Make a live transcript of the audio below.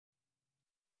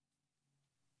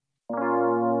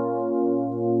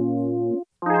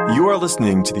You are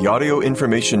listening to the Audio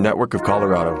Information Network of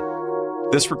Colorado.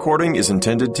 This recording is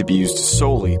intended to be used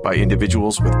solely by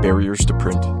individuals with barriers to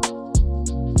print.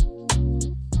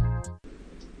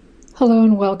 Hello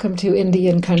and welcome to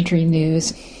Indian Country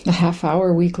News, a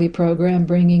half-hour weekly program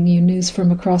bringing you news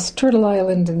from across Turtle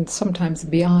Island and sometimes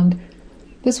beyond.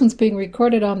 This one's being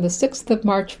recorded on the 6th of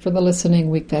March for the listening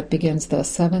week that begins the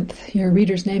 7th. Your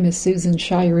reader's name is Susan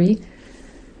Shirey.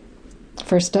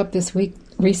 First up this week,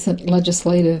 recent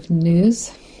legislative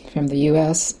news from the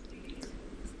U.S.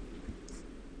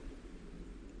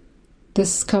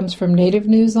 This comes from Native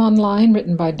News Online,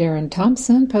 written by Darren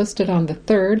Thompson, posted on the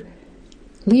 3rd.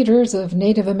 Leaders of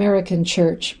Native American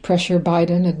Church pressure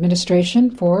Biden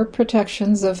administration for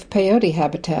protections of peyote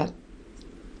habitat.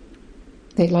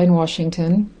 Dateline,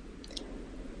 Washington.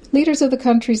 Leaders of the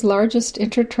country's largest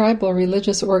intertribal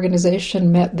religious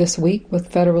organization met this week with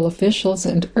federal officials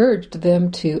and urged them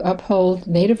to uphold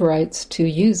Native rights to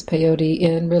use peyote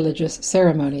in religious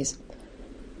ceremonies.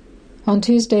 On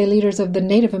Tuesday, leaders of the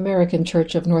Native American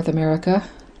Church of North America,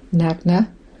 NACNA,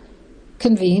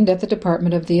 convened at the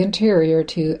Department of the Interior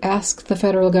to ask the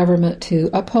federal government to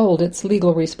uphold its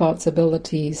legal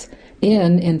responsibilities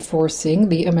in enforcing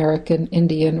the American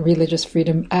Indian Religious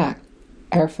Freedom Act,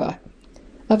 ARFA,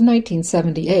 of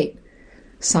 1978.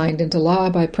 Signed into law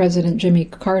by President Jimmy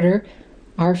Carter,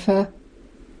 ARFA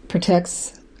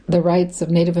protects the rights of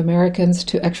Native Americans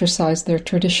to exercise their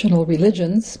traditional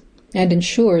religions and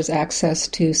ensures access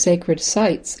to sacred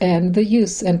sites and the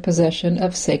use and possession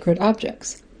of sacred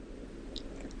objects.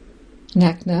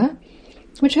 NACNA,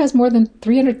 which has more than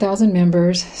 300,000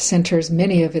 members, centers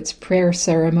many of its prayer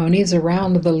ceremonies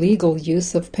around the legal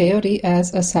use of peyote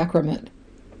as a sacrament.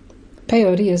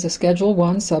 Peyote is a Schedule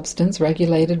I substance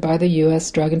regulated by the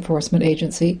U.S. Drug Enforcement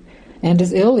Agency and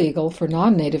is illegal for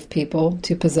non-Native people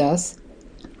to possess.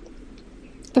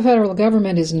 The federal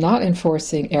government is not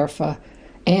enforcing ARFA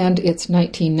and its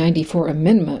 1994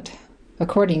 amendment,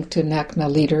 according to NACNA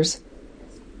leaders.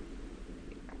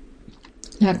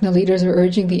 NACNA leaders are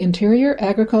urging the Interior,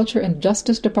 Agriculture, and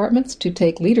Justice Departments to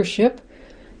take leadership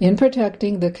in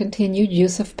protecting the continued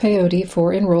use of peyote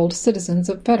for enrolled citizens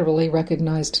of federally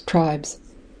recognized tribes.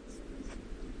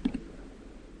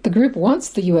 The group wants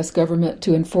the U.S. government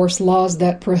to enforce laws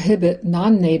that prohibit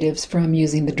non-natives from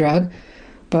using the drug,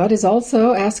 but is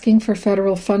also asking for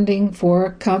federal funding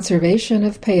for conservation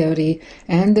of peyote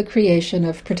and the creation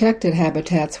of protected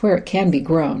habitats where it can be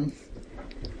grown.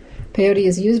 Peyote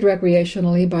is used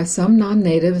recreationally by some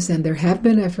non-natives, and there have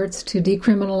been efforts to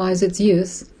decriminalize its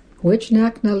use, which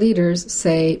NACNA leaders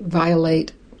say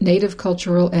violate Native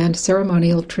cultural and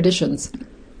ceremonial traditions.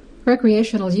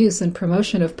 Recreational use and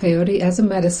promotion of peyote as a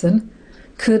medicine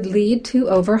could lead to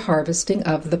over-harvesting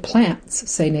of the plants,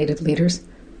 say Native leaders.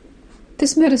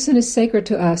 This medicine is sacred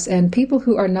to us, and people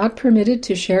who are not permitted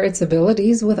to share its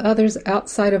abilities with others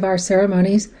outside of our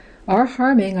ceremonies are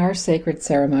harming our sacred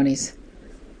ceremonies.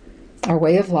 Our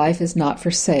way of life is not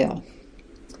for sale.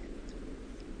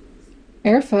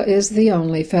 ARFA is the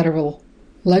only federal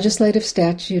legislative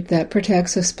statute that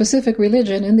protects a specific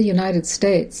religion in the United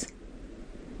States,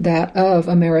 that of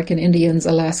American Indians,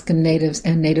 Alaskan Natives,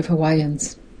 and Native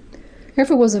Hawaiians.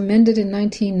 ARFA was amended in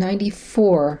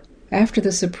 1994 after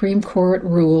the Supreme Court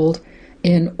ruled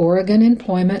in Oregon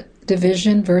Employment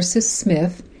Division v.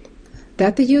 Smith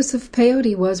that the use of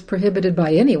peyote was prohibited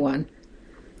by anyone,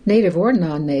 Native or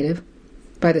non-Native,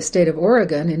 by the state of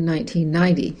Oregon in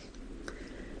 1990.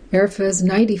 ARFA's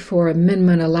 94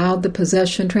 amendment allowed the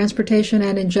possession, transportation,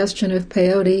 and ingestion of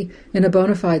peyote in a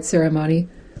bona fide ceremony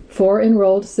for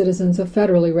enrolled citizens of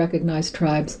federally recognized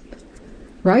tribes.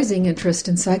 Rising interest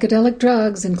in psychedelic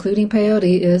drugs, including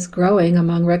peyote, is growing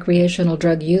among recreational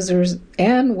drug users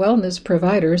and wellness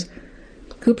providers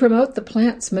who promote the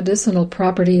plant's medicinal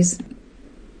properties.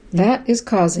 That is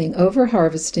causing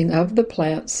over-harvesting of the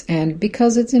plants, and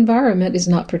because its environment is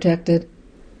not protected,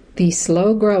 the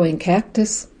slow-growing cacti,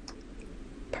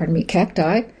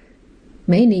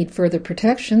 may need further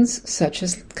protections, such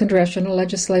as congressional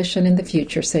legislation in the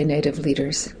future, say Native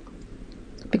leaders.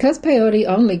 Because peyote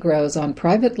only grows on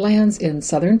private lands in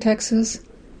southern Texas,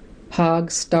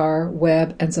 Hogg, Starr,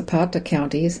 Webb, and Zapata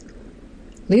counties,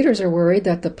 leaders are worried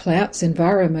that the plant's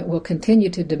environment will continue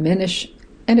to diminish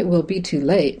and it will be too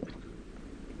late.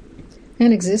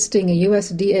 An existing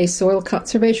USDA soil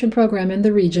conservation program in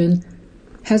the region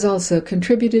has also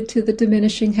contributed to the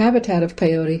diminishing habitat of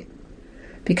peyote.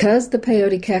 Because the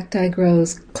peyote cacti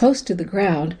grows close to the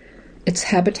ground, its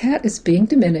habitat is being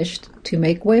diminished to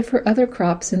make way for other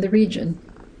crops in the region.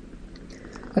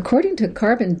 According to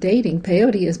carbon dating,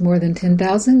 peyote is more than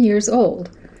 10,000 years old,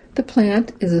 The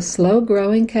plant is a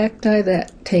slow-growing cacti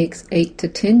that takes 8 to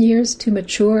 10 years to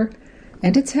mature,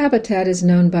 and its habitat is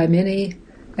known by many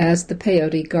as the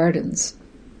peyote gardens.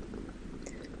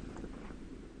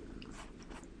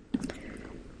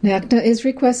 NACNA is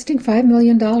requesting $5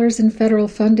 million in federal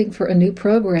funding for a new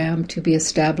program to be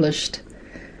established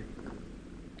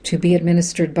to be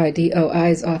administered by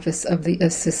DOI's Office of the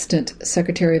Assistant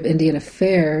Secretary of Indian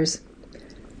Affairs.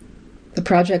 The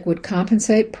project would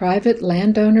compensate private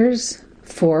landowners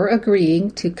for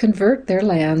agreeing to convert their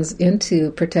lands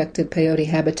into protected peyote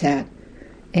habitat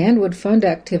and would fund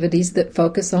activities that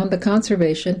focus on the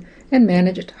conservation and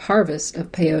managed harvest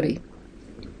of peyote.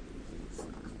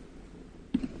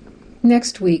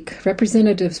 Next week,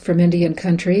 representatives from Indian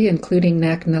Country, including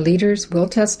NACNA leaders, will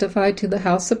testify to the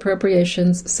House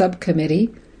Appropriations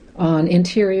Subcommittee on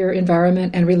Interior,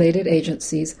 Environment, and related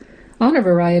agencies on a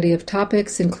variety of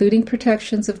topics, including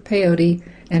protections of peyote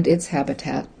and its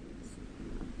habitat.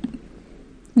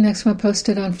 The next one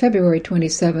posted on February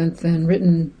 27th and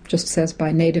written, just says,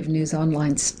 by Native News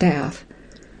Online staff.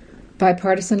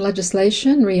 Bipartisan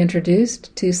legislation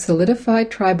reintroduced to solidify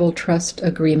tribal trust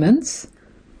agreements.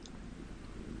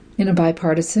 In a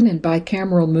bipartisan and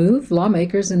bicameral move,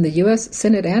 lawmakers in the U.S.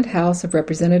 Senate and House of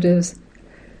Representatives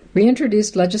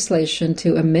reintroduced legislation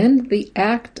to amend the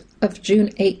Act of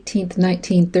June 18,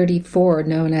 1934,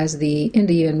 known as the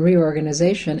Indian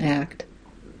Reorganization Act.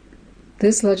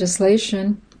 This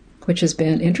legislation, which has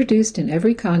been introduced in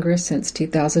every Congress since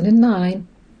 2009,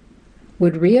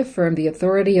 would reaffirm the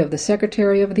authority of the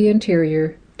Secretary of the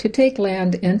Interior to take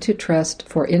land into trust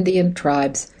for Indian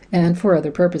tribes and for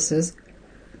other purposes.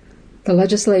 The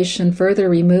legislation further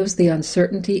removes the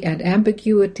uncertainty and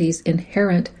ambiguities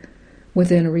inherent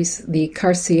within the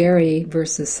Carcieri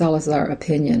versus Salazar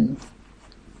opinion,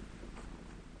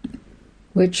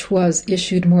 which was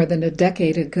issued more than a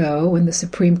decade ago when the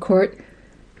Supreme Court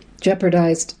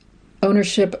jeopardized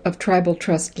ownership of tribal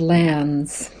trust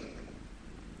lands.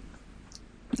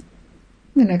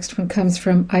 The next one comes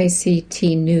from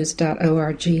ictnews.org,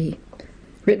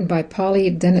 written by Polly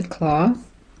Dennettclaw.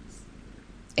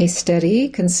 A steady,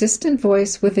 consistent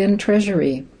voice within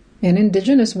Treasury. An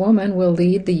Indigenous woman will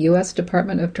lead the U.S.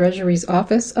 Department of Treasury's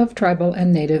Office of Tribal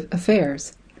and Native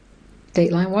Affairs.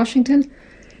 Dateline, Washington.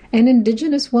 An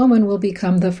Indigenous woman will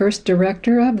become the first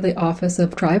director of the Office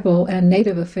of Tribal and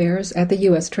Native Affairs at the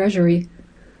U.S. Treasury.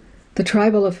 The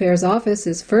Tribal Affairs Office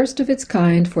is first of its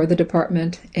kind for the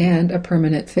department and a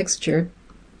permanent fixture.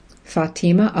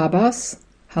 Fatima Abbas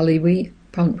Haliwa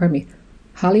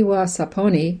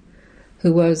Saponi,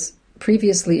 who was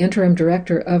previously interim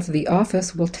director of the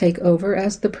office, will take over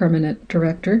as the permanent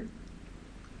director.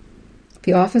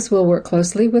 The office will work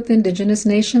closely with Indigenous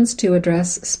nations to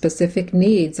address specific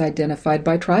needs identified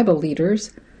by tribal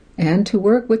leaders and to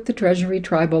work with the Treasury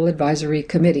Tribal Advisory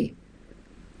Committee,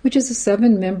 which is a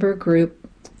 7-member group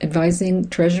advising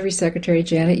Treasury Secretary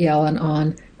Janet Yellen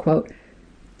on, quote,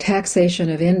 taxation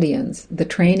of Indians, the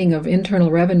training of Internal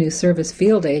Revenue Service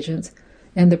field agents,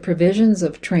 and the provisions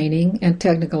of training and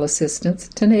technical assistance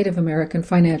to Native American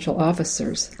financial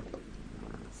officers.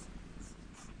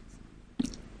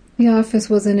 The office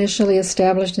was initially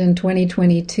established in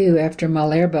 2022 after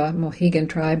Malerba Mohegan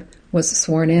tribe was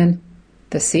sworn in.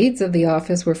 The seeds of the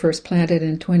office were first planted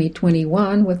in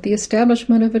 2021 with the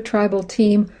establishment of a tribal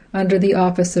team under the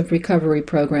Office of Recovery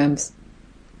Programs.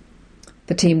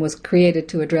 The team was created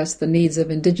to address the needs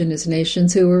of Indigenous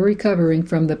nations who were recovering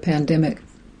from the pandemic.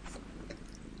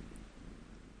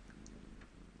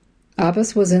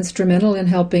 Abbas was instrumental in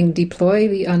helping deploy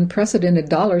the unprecedented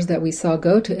dollars that we saw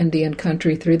go to Indian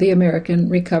Country through the American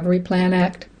Recovery Plan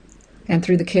Act and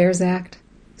through the CARES Act,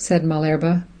 said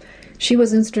Malerba. She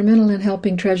was instrumental in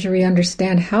helping Treasury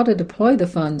understand how to deploy the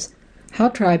funds, how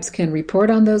tribes can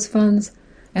report on those funds,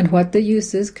 and what the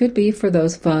uses could be for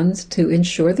those funds to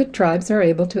ensure that tribes are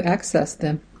able to access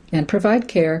them and provide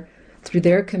care through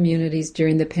their communities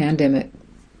during the pandemic.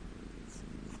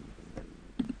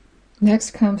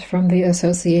 Next comes from the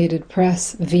Associated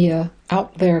Press via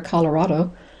Out There,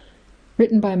 Colorado,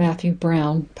 written by Matthew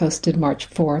Brown, posted March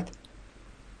 4th.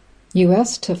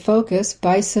 U.S. to focus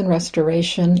bison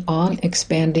restoration on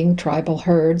expanding tribal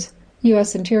herds.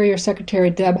 U.S. Interior Secretary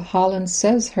Deb Haaland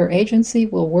says her agency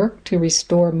will work to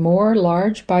restore more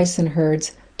large bison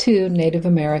herds to Native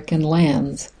American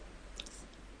lands.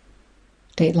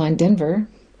 Dateline Denver.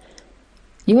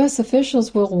 U.S.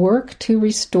 officials will work to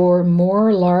restore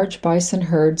more large bison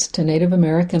herds to Native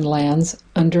American lands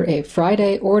under a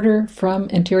Friday order from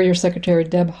Interior Secretary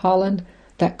Deb Haaland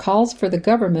that calls for the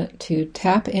government to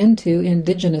tap into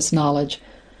Indigenous knowledge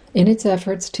in its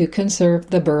efforts to conserve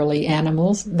the burly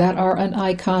animals that are an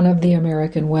icon of the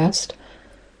American West.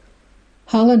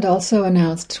 Holland also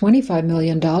announced $25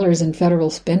 million in federal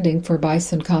spending for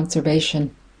bison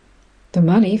conservation. The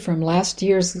money from last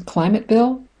year's climate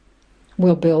bill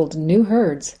will build new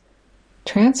herds,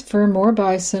 transfer more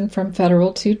bison from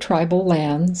federal to tribal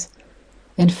lands,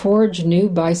 and forge new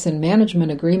bison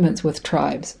management agreements with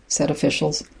tribes, said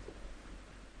officials.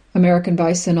 American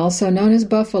bison, also known as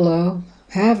buffalo,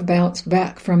 have bounced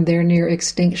back from their near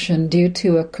extinction due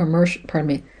to commercial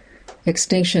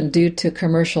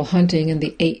hunting in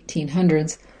the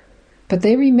 1800s, but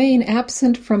they remain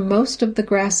absent from most of the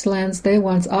grasslands they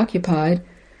once occupied,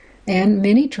 and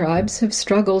many tribes have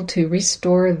struggled to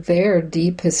restore their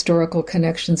deep historical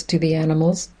connections to the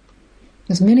animals.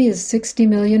 As many as 60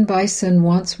 million bison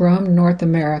once roamed North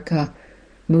America,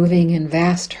 moving in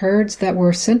vast herds that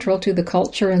were central to the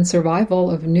culture and survival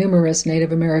of numerous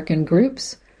Native American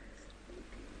groups.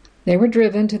 They were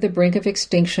driven to the brink of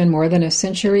extinction more than a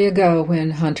century ago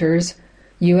when hunters,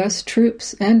 U.S.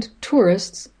 troops, and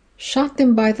tourists shot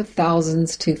them by the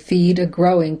thousands to feed a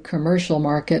growing commercial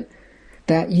market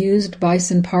that used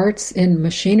bison parts in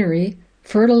machinery,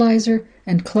 fertilizer,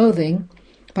 and clothing.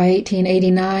 By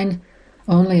 1889,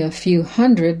 only a few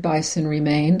hundred bison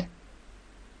remained.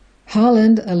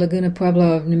 Holland, a Laguna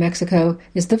Pueblo of New Mexico,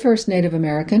 is the first Native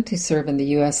American to serve in the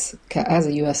U.S. as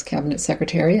a U.S. Cabinet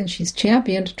Secretary, and she's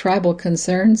championed tribal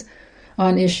concerns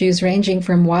on issues ranging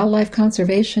from wildlife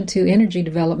conservation to energy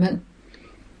development,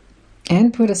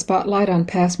 and put a spotlight on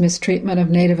past mistreatment of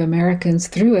Native Americans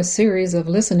through a series of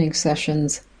listening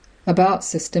sessions about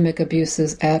systemic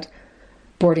abuses at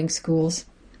boarding schools.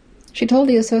 She told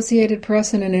the Associated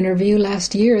Press in an interview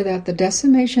last year that the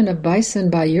decimation of bison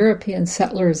by European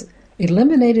settlers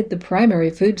eliminated the primary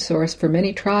food source for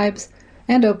many tribes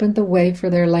and opened the way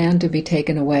for their land to be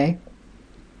taken away.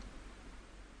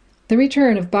 The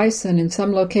return of bison in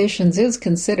some locations is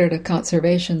considered a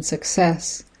conservation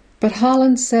success, but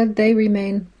Holland said they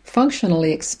remain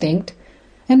functionally extinct,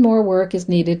 and more work is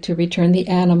needed to return the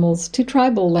animals to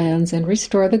tribal lands and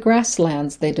restore the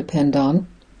grasslands they depend on.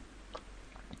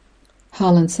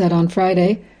 Holland said on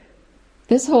Friday,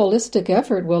 "This holistic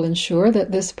effort will ensure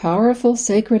that this powerful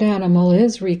sacred animal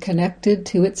is reconnected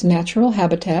to its natural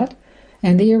habitat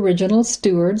and the original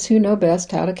stewards who know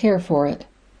best how to care for it.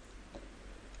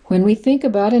 When we think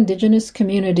about indigenous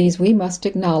communities, we must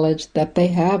acknowledge that they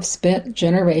have spent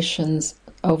generations,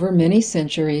 over many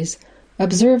centuries,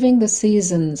 observing the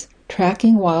seasons,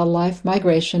 tracking wildlife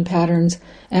migration patterns,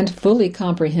 and fully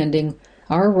comprehending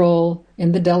our role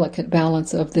in the delicate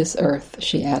balance of this earth,"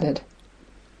 she added.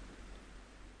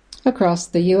 Across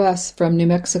the U.S., from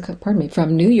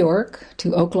New York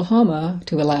to Oklahoma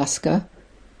to Alaska,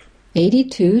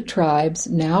 82 tribes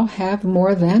now have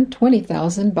more than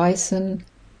 20,000 bison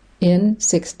in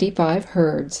 65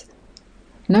 herds.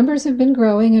 Numbers have been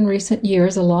growing in recent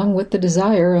years, along with the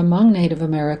desire among Native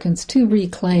Americans to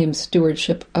reclaim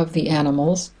stewardship of the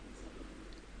animals.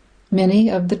 Many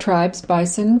of the tribe's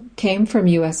bison came from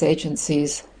U.S.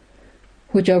 agencies,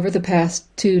 which over the past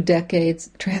 2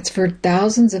 decades transferred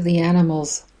thousands of the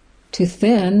animals to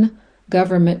thin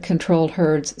government-controlled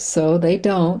herds so they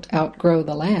don't outgrow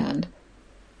the land.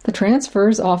 The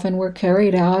transfers often were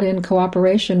carried out in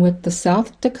cooperation with the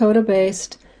South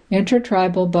Dakota-based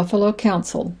Intertribal Buffalo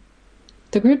Council.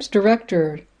 The group's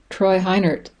director, Troy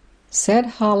Heinert, said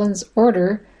Holland's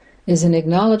order is an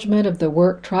acknowledgement of the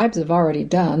work tribes have already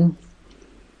done.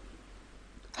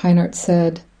 Heinert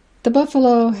said, "The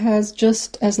buffalo has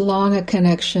just as long a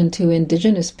connection to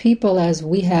indigenous people as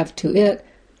we have to it.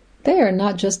 They are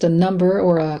not just a number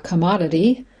or a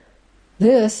commodity.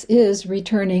 This is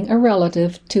returning a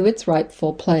relative to its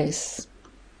rightful place."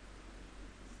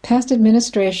 Past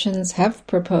administrations have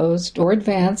proposed or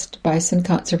advanced bison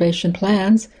conservation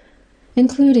plans,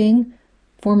 including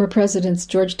former Presidents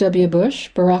George W.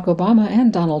 Bush, Barack Obama,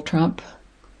 and Donald Trump,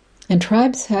 and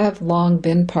tribes have long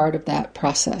been part of that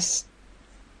process.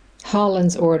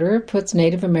 Holland's order puts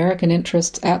Native American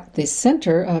interests at the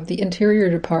center of the Interior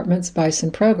Department's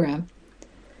bison program.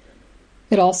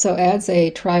 It also adds a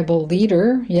tribal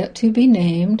leader, yet to be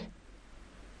named,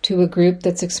 to a group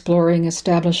that's exploring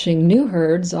establishing new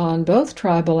herds on both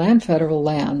tribal and federal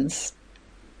lands.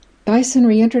 Bison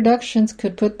reintroductions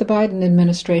could put the Biden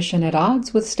administration at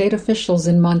odds with state officials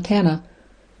in Montana.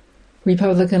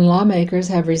 Republican lawmakers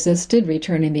have resisted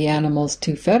returning the animals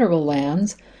to federal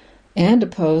lands and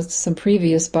opposed some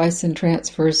previous bison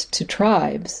transfers to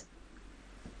tribes.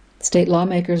 State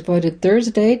lawmakers voted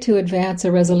Thursday to advance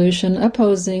a resolution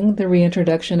opposing the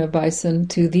reintroduction of bison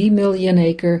to the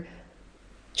million-acre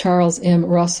Charles M.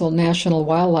 Russell National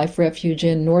Wildlife Refuge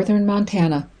in northern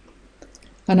Montana,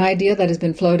 an idea that has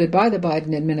been floated by the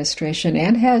Biden administration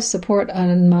and has support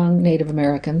among Native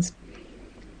Americans.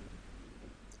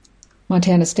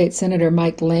 Montana State Senator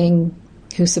Mike Lang,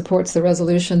 who supports the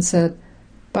resolution, said,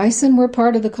 "Bison were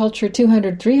part of the culture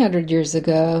 200, 300 years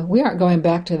ago. We aren't going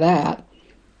back to that."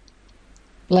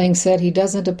 Lang said he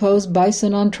doesn't oppose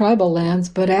bison on tribal lands,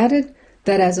 but added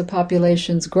that as the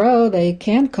populations grow, they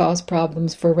can cause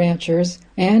problems for ranchers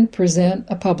and present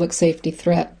a public safety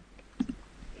threat.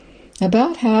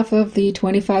 About half of the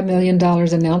 $25 million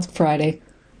announced Friday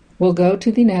will go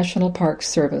to the National Park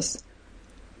Service.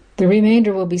 The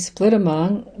remainder will be split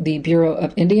among the Bureau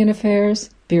of Indian Affairs,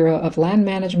 Bureau of Land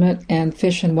Management, and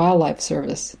Fish and Wildlife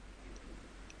Service.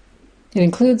 It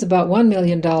includes about $1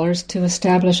 million to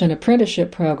establish an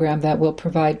apprenticeship program that will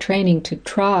provide training to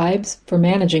tribes for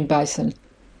managing bison,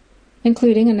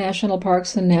 including in national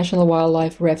parks and national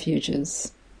wildlife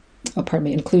refuges.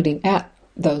 Including at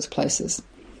those places.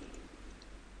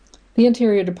 The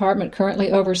Interior Department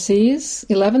currently oversees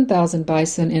 11,000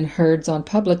 bison in herds on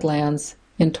public lands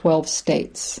in 12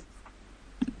 states.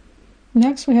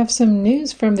 Next, we have some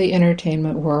news from the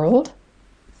entertainment world.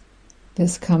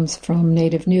 This comes from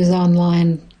Native News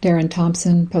Online. Darren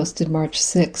Thompson posted March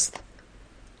 6th.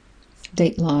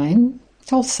 Dateline,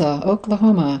 Tulsa,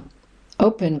 Oklahoma.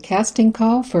 Open casting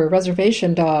call for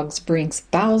Reservation Dogs brings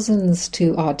thousands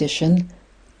to audition.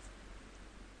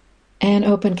 An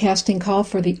open casting call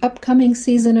for the upcoming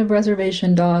season of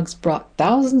Reservation Dogs brought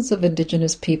thousands of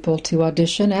Indigenous people to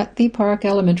audition at the Park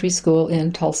Elementary School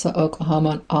in Tulsa,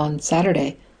 Oklahoma on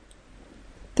Saturday.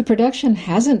 The production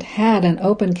hasn't had an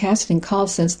open casting call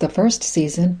since the first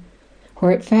season,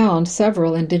 where it found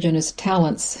several Indigenous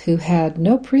talents who had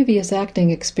no previous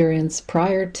acting experience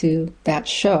prior to that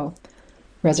show,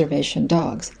 Reservation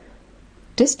Dogs.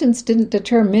 Distance didn't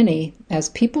deter many, as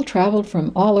people traveled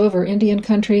from all over Indian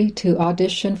country to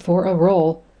audition for a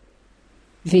role.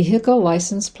 Vehicle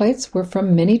license plates were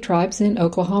from many tribes in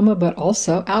Oklahoma, but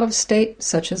also out of state,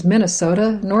 such as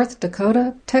Minnesota, North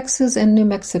Dakota, Texas, and New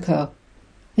Mexico.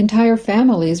 Entire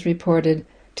families reported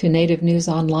to Native News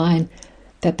Online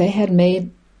that they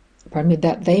made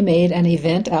an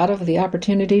event out of the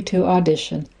opportunity to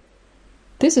audition.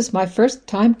 "This is my first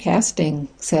time casting,"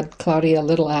 said Claudia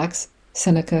Littleaxe,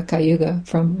 Seneca Cayuga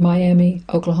from Miami,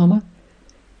 Oklahoma.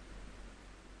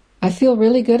 "I feel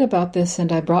really good about this,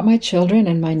 and I brought my children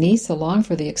and my niece along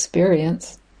for the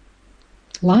experience."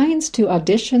 Lines to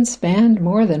audition spanned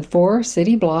more than 4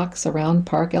 city blocks around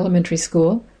Park Elementary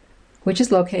School, which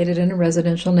is located in a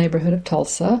residential neighborhood of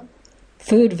Tulsa.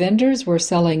 Food vendors were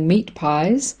selling meat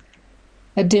pies,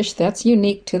 a dish that's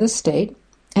unique to the state,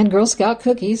 and Girl Scout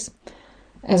cookies.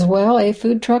 As well, a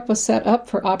food truck was set up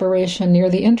for operation near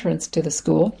the entrance to the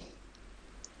school.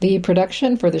 The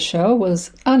production for the show was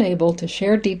unable to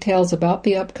share details about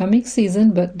the upcoming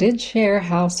season, but did share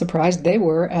how surprised they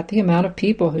were at the amount of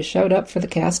people who showed up for the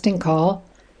casting call.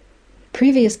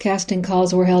 Previous casting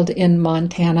calls were held in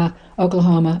Montana,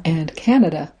 Oklahoma, and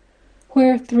Canada,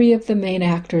 where 3 of the main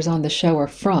actors on the show are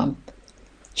from.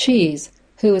 Cheese,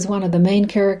 who is one of the main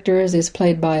characters, is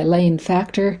played by Lane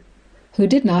Factor, who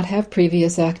did not have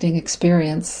previous acting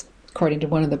experience, according to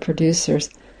one of the producers.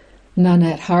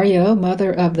 Nanette Harjo,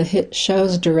 mother of the hit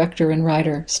show's director and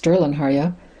writer Sterling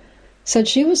Harjo, said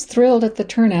she was thrilled at the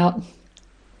turnout.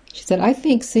 She said, "I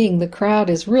think seeing the crowd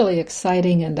is really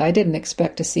exciting, and I didn't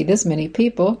expect to see this many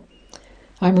people.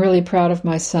 I'm really proud of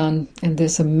my son, and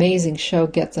this amazing show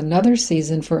gets another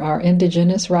season for our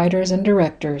Indigenous writers and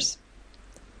directors."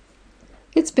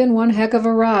 It's been one heck of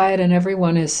a ride, and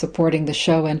everyone is supporting the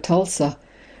show in Tulsa.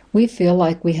 We feel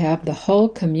like we have the whole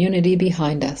community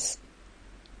behind us.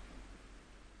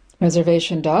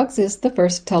 Reservation Dogs is the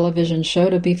first television show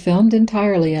to be filmed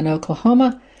entirely in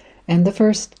Oklahoma, and the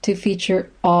first to feature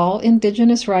all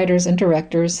Indigenous writers and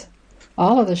directors.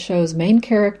 All of the show's main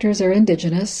characters are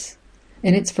Indigenous.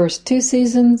 In its first 2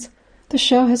 seasons, the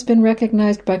show has been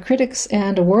recognized by critics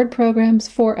and award programs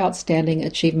for outstanding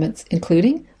achievements,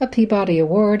 including a Peabody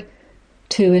Award,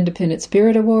 2 Independent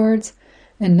Spirit Awards,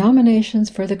 and nominations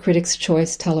for the Critics'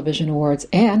 Choice Television Awards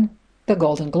and the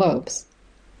Golden Globes.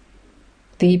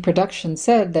 The production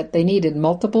said that they needed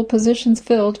multiple positions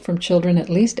filled from children at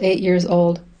least 8 years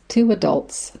old to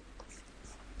adults.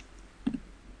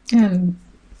 And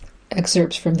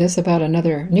excerpts from this about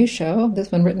another new show,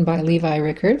 this one written by Levi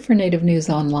Rickard for Native News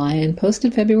Online,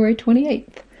 posted February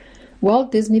 28th.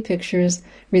 Walt Disney Pictures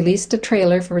released a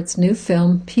trailer for its new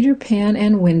film, Peter Pan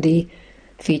and Wendy,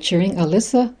 featuring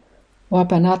Alyssa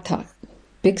Wapanatahk,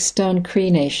 Big Stone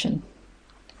Cree Nation.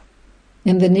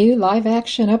 In the new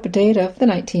live-action update of the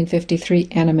 1953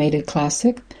 animated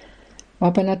classic,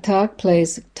 Wapanatahk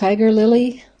plays Tiger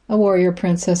Lily, a warrior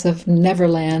princess of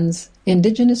Neverland's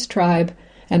indigenous tribe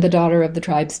and the daughter of the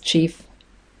tribe's chief.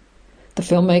 The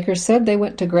filmmakers said they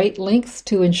went to great lengths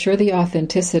to ensure the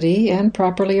authenticity and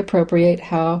properly appropriate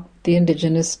how the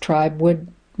indigenous tribe would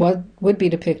be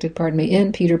depicted,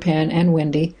 in Peter Pan and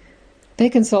Wendy. They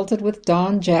consulted with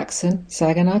Don Jackson,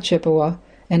 Saginaw Chippewa,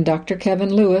 and Dr.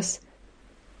 Kevin Lewis,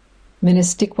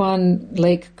 Minnesticwan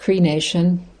Lake Cree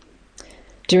Nation,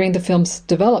 during the film's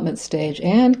development stage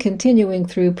and continuing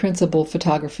through principal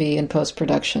photography and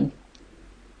post-production.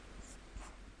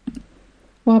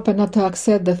 Wapanatahk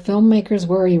said the filmmakers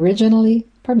were originally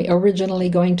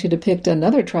going to depict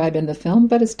another tribe in the film,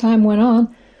 but as time went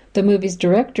on, the movie's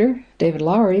director, David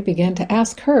Lowery, began to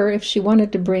ask her if she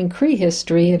wanted to bring Cree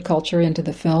history and culture into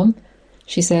the film.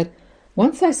 She said,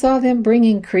 "Once I saw them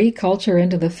bringing Cree culture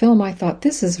into the film, I thought,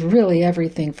 this is really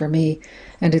everything for me,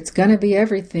 and it's going to be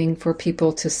everything for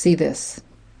people to see this."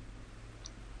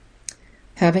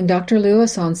 Having Dr.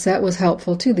 Lewis on set was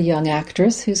helpful to the young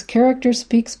actress, whose character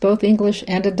speaks both English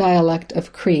and a dialect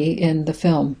of Cree in the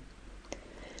film.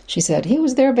 She said, "He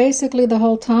was there basically the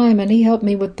whole time, and he helped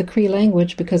me with the Cree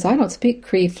language because I don't speak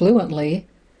Cree fluently.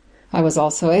 I was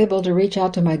also able to reach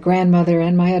out to my grandmother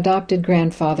and my adopted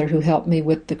grandfather who helped me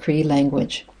with the Cree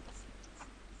language."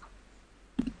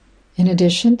 In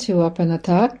addition to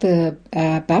Wapanatahk, the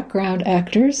background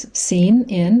actors seen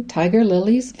in Tiger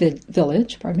Lily's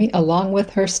village, along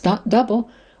with her stunt double,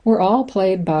 were all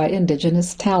played by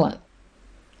indigenous talent.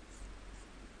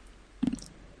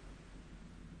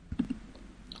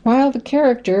 While the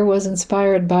character was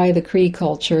inspired by the Cree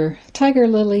culture, Tiger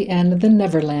Lily and the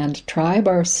Neverland tribe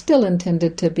are still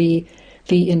intended to be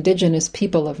the indigenous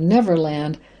people of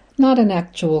Neverland, not an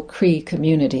actual Cree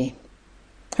community.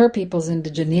 Her people's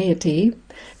indigeneity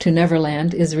to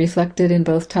Neverland is reflected in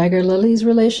both Tiger Lily's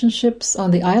relationships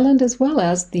on the island as well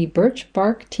as the birch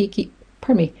bark teepees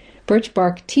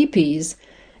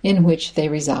in which they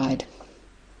reside.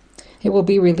 It will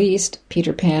be released,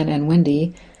 Peter Pan and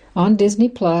Wendy, on Disney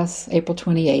Plus, April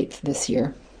 28th this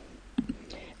year.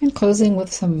 And closing with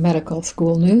some medical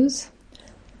school news.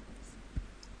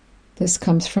 This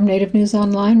comes from Native News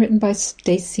Online, written by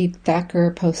Stacy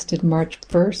Thacker, posted March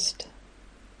 1st.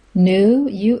 New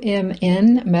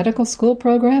UMN medical school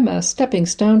program, a stepping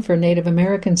stone for Native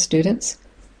American students.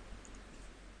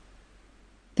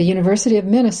 The University of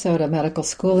Minnesota Medical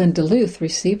School in Duluth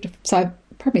received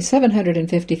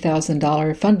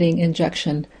 $750,000 funding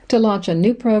injection to launch a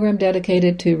new program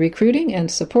dedicated to recruiting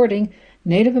and supporting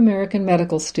Native American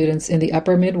medical students in the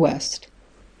Upper Midwest.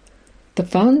 The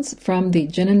funds from the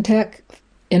Genentech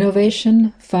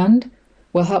Innovation Fund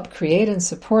will help create and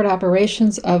support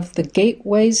operations of the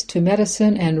Gateways to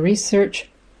Medicine and Research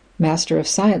Master of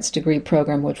Science degree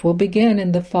program, which will begin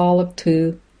in the fall of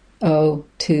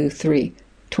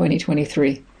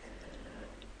 2023.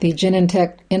 The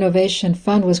Genentech Innovation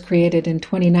Fund was created in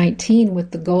 2019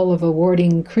 with the goal of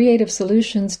awarding creative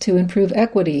solutions to improve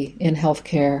equity in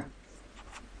healthcare.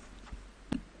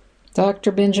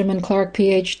 Dr. Benjamin Clark,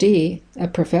 Ph.D., a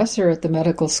professor at the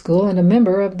medical school and a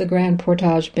member of the Grand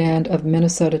Portage Band of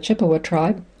Minnesota Chippewa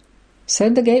Tribe,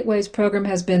 said the Gateways program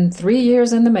has been 3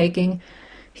 years in the making.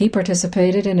 He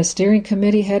participated in a steering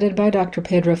committee headed by Dr.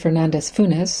 Pedro Fernandez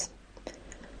Funes.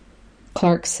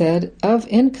 Clark said, of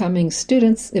incoming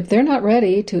students, if they're not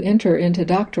ready to enter into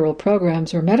doctoral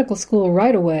programs or medical school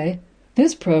right away,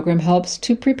 this program helps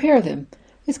to prepare them.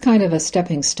 It's kind of a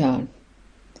stepping stone.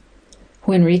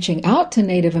 When reaching out to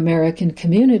Native American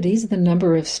communities, the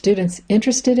number of students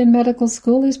interested in medical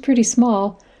school is pretty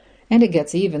small, and it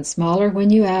gets even smaller when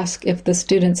you ask if the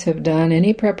students have done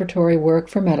any preparatory work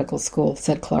for medical school,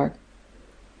 said Clark.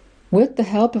 With the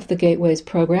help of the Gateways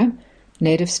program,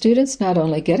 Native students not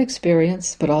only get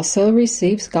experience, but also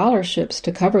receive scholarships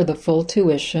to cover the full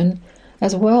tuition,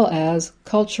 as well as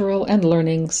cultural and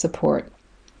learning support.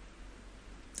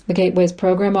 The Gateways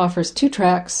program offers 2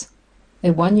 tracks,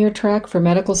 a 1-year track for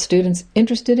medical students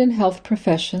interested in health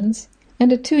professions,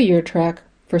 and a 2-year track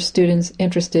for students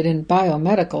interested in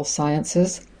biomedical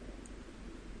sciences.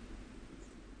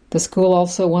 The school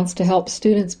also wants to help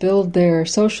students build their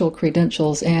social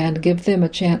credentials and give them a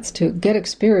chance to get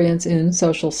experience in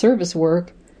social service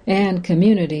work and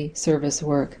community service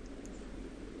work.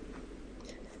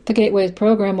 The Gateways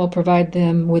program will provide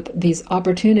them with these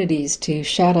opportunities to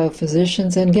shadow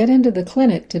physicians and get into the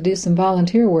clinic to do some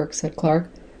volunteer work, said Clark.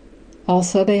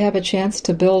 Also, they have a chance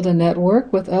to build a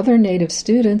network with other Native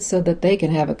students so that they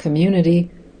can have a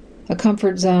community, a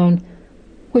comfort zone,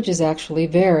 which is actually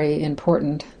very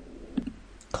important.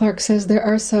 Clark says there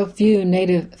are so few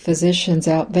Native physicians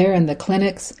out there in the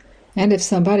clinics, and if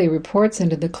somebody reports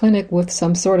into the clinic with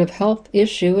some sort of health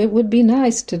issue, it would be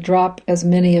nice to drop as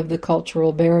many of the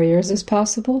cultural barriers as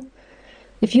possible.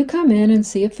 If you come in and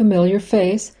see a familiar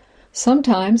face,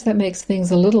 sometimes that makes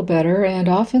things a little better, and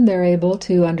often they're able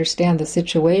to understand the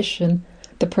situation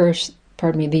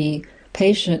the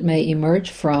patient may emerge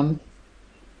from,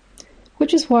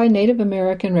 which is why Native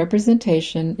American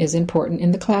representation is important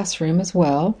in the classroom as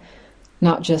well,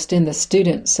 not just in the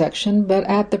student section, but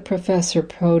at the professor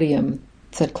podium,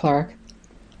 said Clark,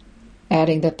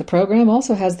 adding that the program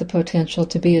also has the potential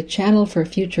to be a channel for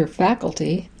future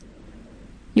faculty.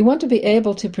 You want to be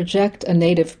able to project a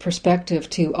Native perspective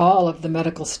to all of the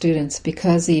medical students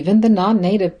because even the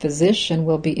non-Native physician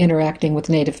will be interacting with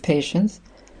Native patients,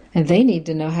 and they need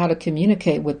to know how to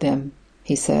communicate with them,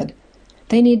 he said.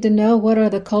 They need to know what are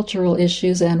the cultural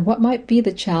issues and what might be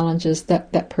the challenges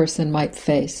that person might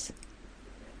face.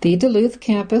 The Duluth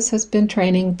campus has been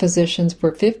training physicians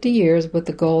for 50 years with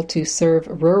the goal to serve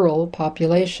rural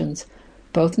populations,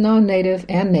 both non-Native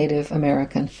and Native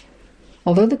American.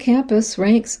 Although the campus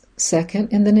ranks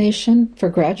second in the nation for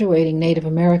graduating Native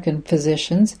American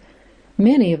physicians,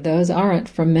 many of those aren't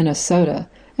from Minnesota,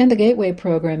 and the Gateway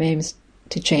program aims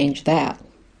to change that.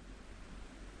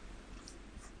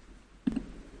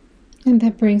 And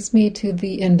that brings me to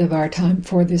the end of our time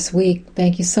for this week.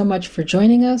 Thank you so much for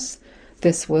joining us.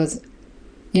 This was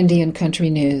Indian Country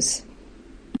News.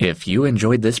 If you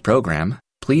enjoyed this program,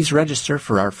 please register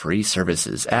for our free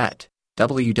services at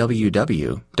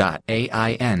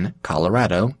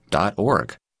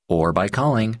www.aincolorado.org or by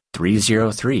calling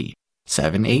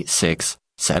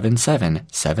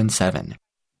 303-786-7777.